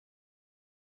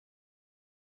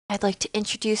I'd like to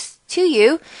introduce to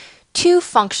you two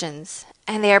functions,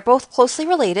 and they are both closely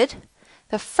related.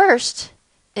 The first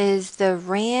is the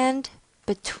rand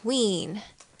between,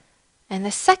 and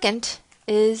the second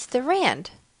is the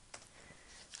rand.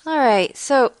 All right,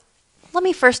 so let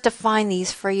me first define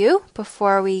these for you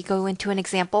before we go into an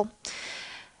example.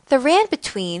 The rand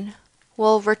between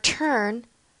will return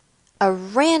a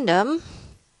random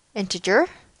integer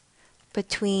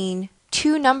between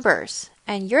two numbers,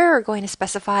 and you're going to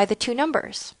specify the two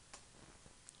numbers.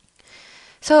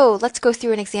 So let's go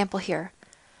through an example here.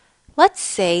 Let's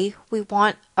say we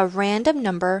want a random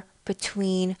number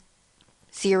between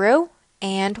 0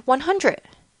 and 100.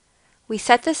 We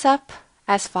set this up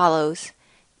as follows: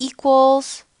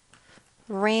 equals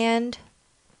rand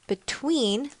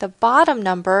between, the bottom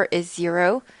number is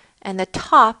 0 and the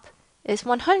top is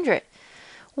 100.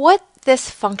 What this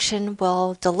function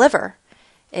will deliver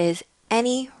is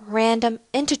any random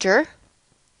integer,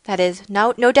 that is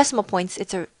no decimal points,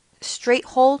 it's a straight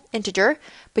whole integer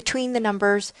between the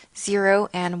numbers 0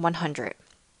 and 100.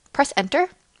 Press enter,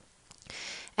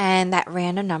 and that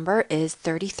random number is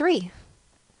 33.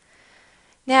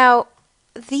 Now,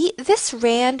 this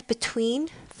rand between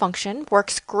function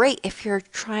works great if you're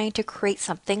trying to create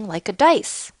something like a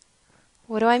dice.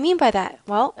 What do I mean by that?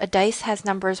 Well, a dice has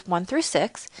numbers 1 through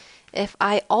 6. If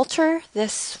I alter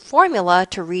this formula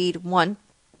to read 1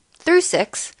 through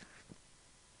 6,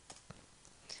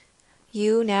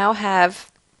 you now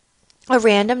have a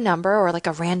random number, or like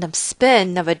a random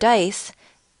spin of a dice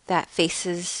that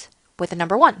faces with a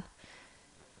number 1.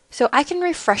 So I can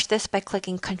refresh this by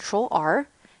clicking Control R,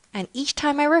 and each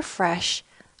time I refresh,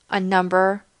 a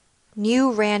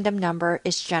new random number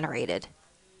is generated.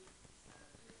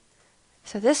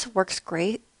 So this works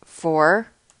great for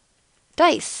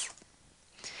dice.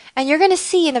 And you're going to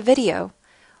see in a video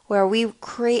where we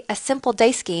create a simple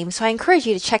dice game, so I encourage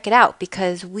you to check it out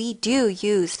because we do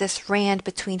use this rand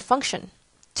between function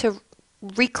to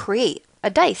recreate a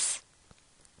dice.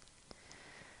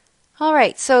 All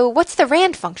right, so what's the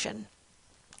rand function?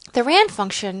 The rand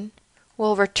function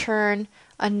will return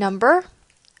a number,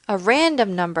 a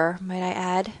random number, might I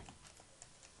add,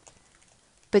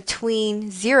 between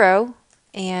 0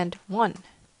 and 1.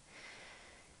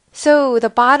 So the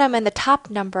bottom and the top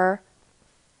number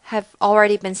have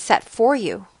already been set for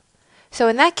you. So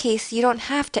in that case, you don't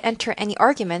have to enter any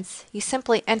arguments. You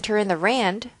simply enter in the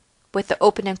rand with the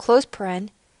open and closed paren,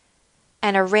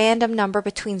 and a random number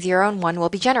between 0 and 1 will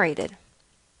be generated.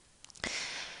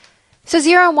 So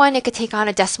 0 and 1, it could take on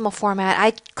a decimal format.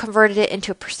 I converted it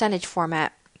into a percentage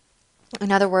format. In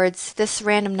other words, this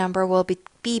random number will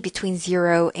be between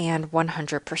 0 and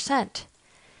 100%.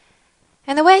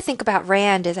 And the way I think about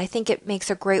rand is I think it makes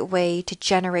a great way to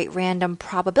generate random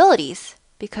probabilities,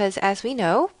 because as we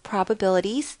know,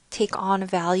 probabilities take on a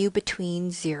value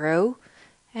between 0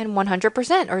 and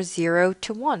 100%, or 0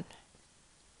 to 1.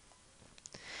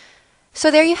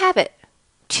 So there you have it.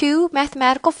 Two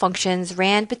mathematical functions,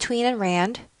 rand between and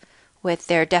rand, with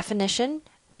their definition,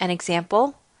 an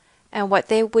example, and what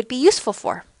they would be useful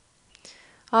for.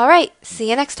 All right, see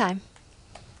you next time.